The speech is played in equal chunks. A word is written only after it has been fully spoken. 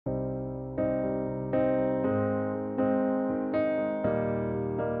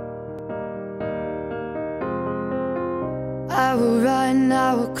I will run,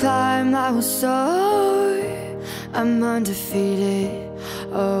 I will climb, I will soar. I'm undefeated,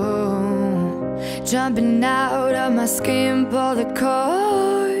 oh. Jumping out of my skin, pull the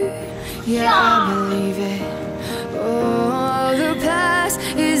cord. Yeah, I believe it. Oh, the past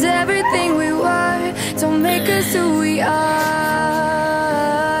is everything we were. Don't make us who we are.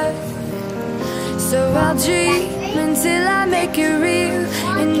 So I'll dream until I make it real,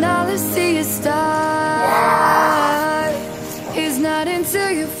 and all I see is stars. It's not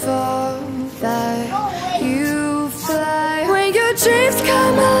until you fall that you fly. When your dreams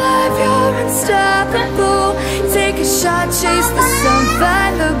come alive, you're unstoppable. Take a shot, chase the sun,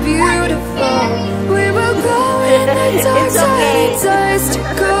 find the beautiful. We will go in the dark, turning dust to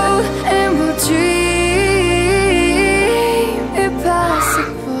gold, and we'll dream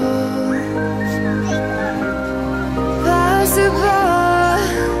impossible. Possible.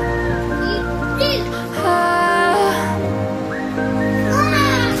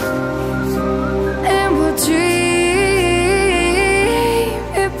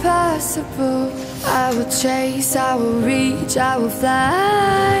 I will chase, I will reach, I will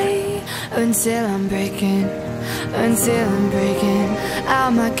fly until I'm breaking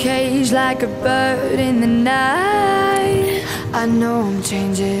out my cage like a bird in the night. I know I'm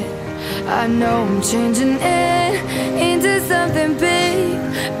changing it into something big,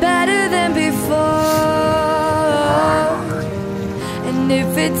 better than before. And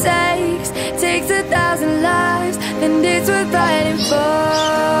if it takes 1,000 lives, then it's worth fighting for.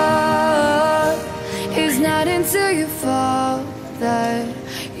 It's not until you fall that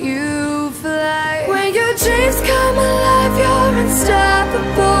you fly. When your dreams come alive, you're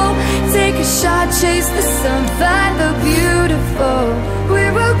unstoppable. Take a shot, chase the sun, find the beautiful. We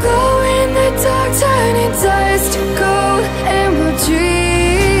will go in the dark, turning dust to gold, and we'll dream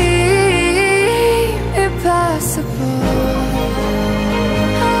impossible.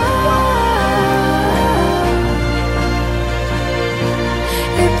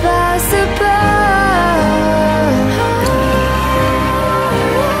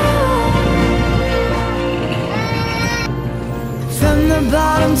 From the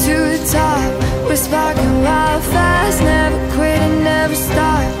bottom to the top, we're sparking wild fast. Never quit and never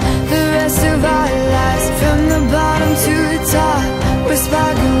stop the rest of our lives. From the bottom to the top, we're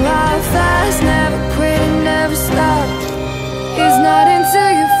sparking wild fast. Never quit and never stop. It's not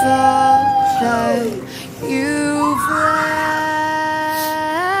until you fall that you fly.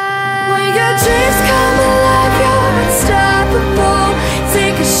 When your dreams come alive, you're unstoppable.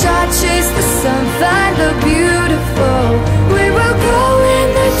 Take a shot, chase the sun, find the beautiful. We will go in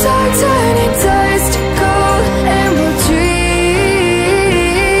the dark, turning dust to gold, and we'll dream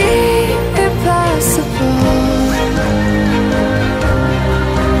impossible.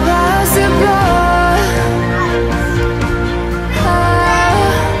 Possible.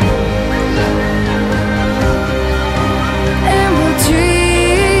 And we'll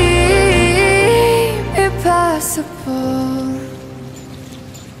dream impossible.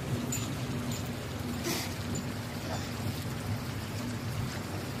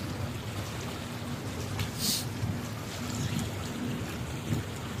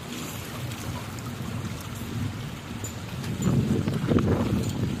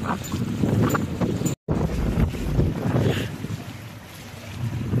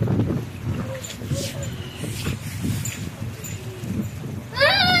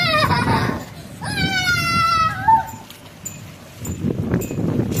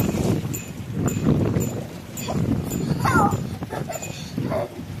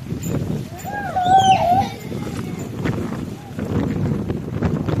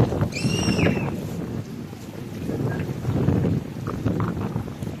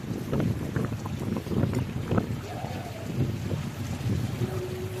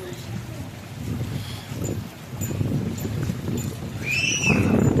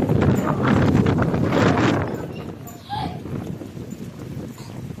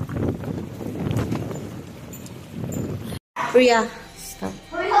 Priya, stop.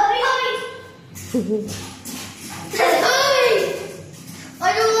 Hurry! I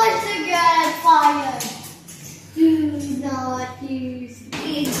don't like to get fired. Do not use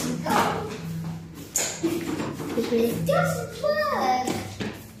it. It doesn't work.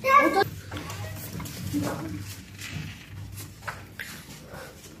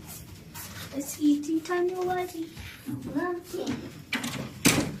 It's eating time already. Okay.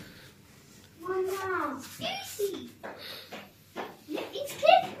 One more. Easy. It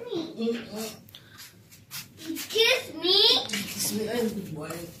kissed me. It kissed me.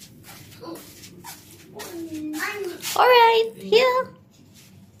 All right, here.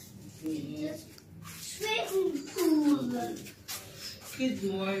 swimming pool. Good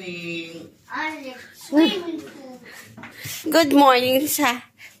morning. On the swimming pool. Good morning sa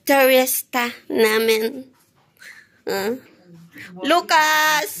turista namin.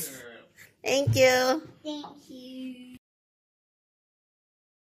 Lucas! Thank you. Thank you.